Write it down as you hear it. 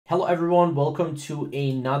Hello everyone, welcome to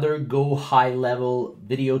another GoHighLevel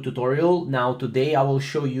video tutorial. Now today I will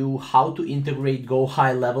show you how to integrate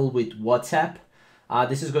GoHighLevel with WhatsApp.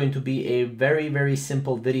 This is going to be a very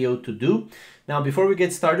simple video to do. Now before we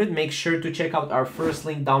get started, make sure to check out our first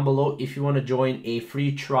link down below if you want to join a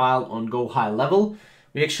free trial on GoHighLevel.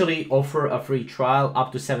 We actually offer a free trial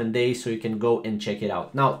up to 7 days, so you can go and check it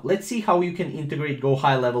out. Now let's see how you can integrate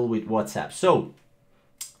GoHighLevel with WhatsApp. So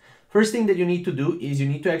first thing that you need to do is you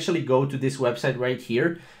need to actually go to this website right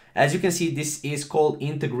here. As you can see, this is called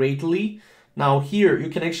Integrately. Now here you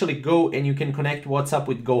can actually go and you can connect WhatsApp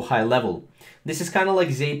with GoHighLevel. This is kind of like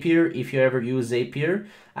Zapier if you ever use Zapier.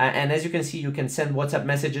 And as you can see, you can send WhatsApp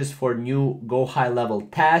messages for new GoHighLevel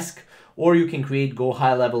task, or you can create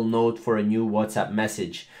GoHighLevel note for a new WhatsApp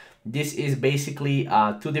message. This is basically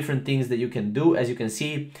two different things that you can do. As you can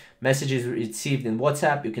see, messages received in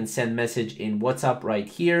WhatsApp, you can send message in WhatsApp right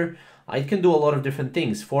here. It can do a lot of different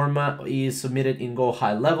things. Format is submitted in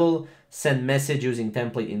GoHighLevel, send message using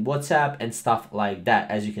template in WhatsApp, and stuff like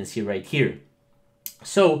that, as you can see right here.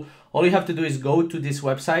 So all you have to do is go to this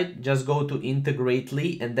website, just go to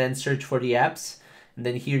Integrately and then search for the apps. And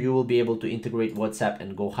then here you will be able to integrate WhatsApp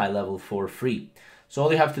and GoHighLevel for free. So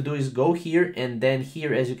all you have to do is go here, and then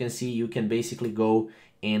here, as you can see, you can basically go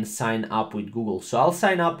and sign up with Google. So I'll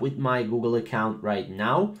sign up with my Google account right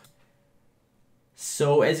now.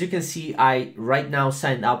 So as you can see, I right now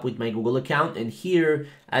signed up with my Google account, and here,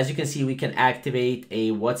 as you can see, we can activate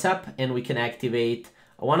a WhatsApp and we can activate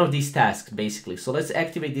one of these tasks basically. So let's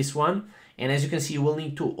activate this one. And as you can see, you will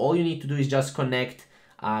need to, all you need to do is just connect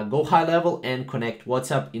GoHighLevel and connect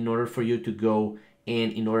WhatsApp in order for you to go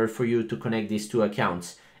and in order for you to connect these two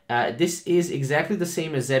accounts. This is exactly the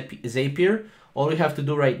same as Zapier. All you have to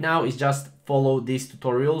do right now is just follow these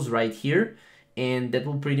tutorials right here, and that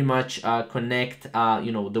will pretty much connect the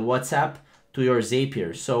WhatsApp to your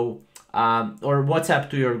Zapier. So or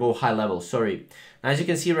WhatsApp to your GoHighLevel, sorry. As you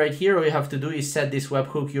can see right here, all you have to do is set this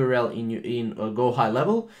webhook URL in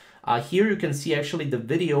GoHighLevel. Here you can see actually the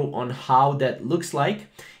video on how that looks like,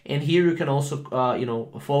 and here you can also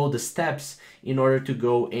follow the steps in order to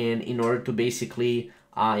go and in order to basically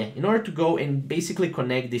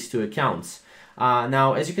connect these two accounts.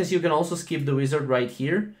 Now as you can see, you can also skip the wizard right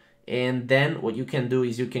here, and then what you can do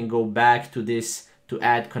is you can go back to this to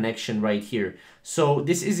add connection right here. So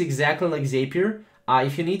this is exactly like Zapier.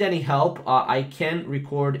 If you need any help, I can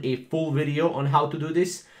record a full video on how to do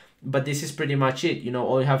this, but this is pretty much it.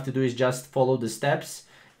 All you have to do is just follow the steps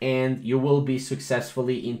and you will be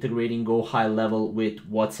successfully integrating GoHighLevel with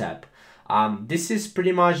WhatsApp. This is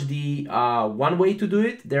pretty much the one way to do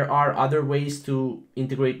it. There are other ways to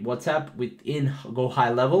integrate WhatsApp within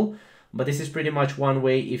GoHighLevel, but this is pretty much one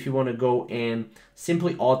way if you want to go and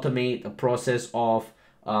simply automate a process of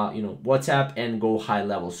WhatsApp and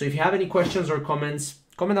GoHighLevel. So if you have any questions or comments,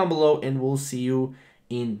 comment down below and we'll see you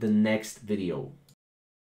in the next video.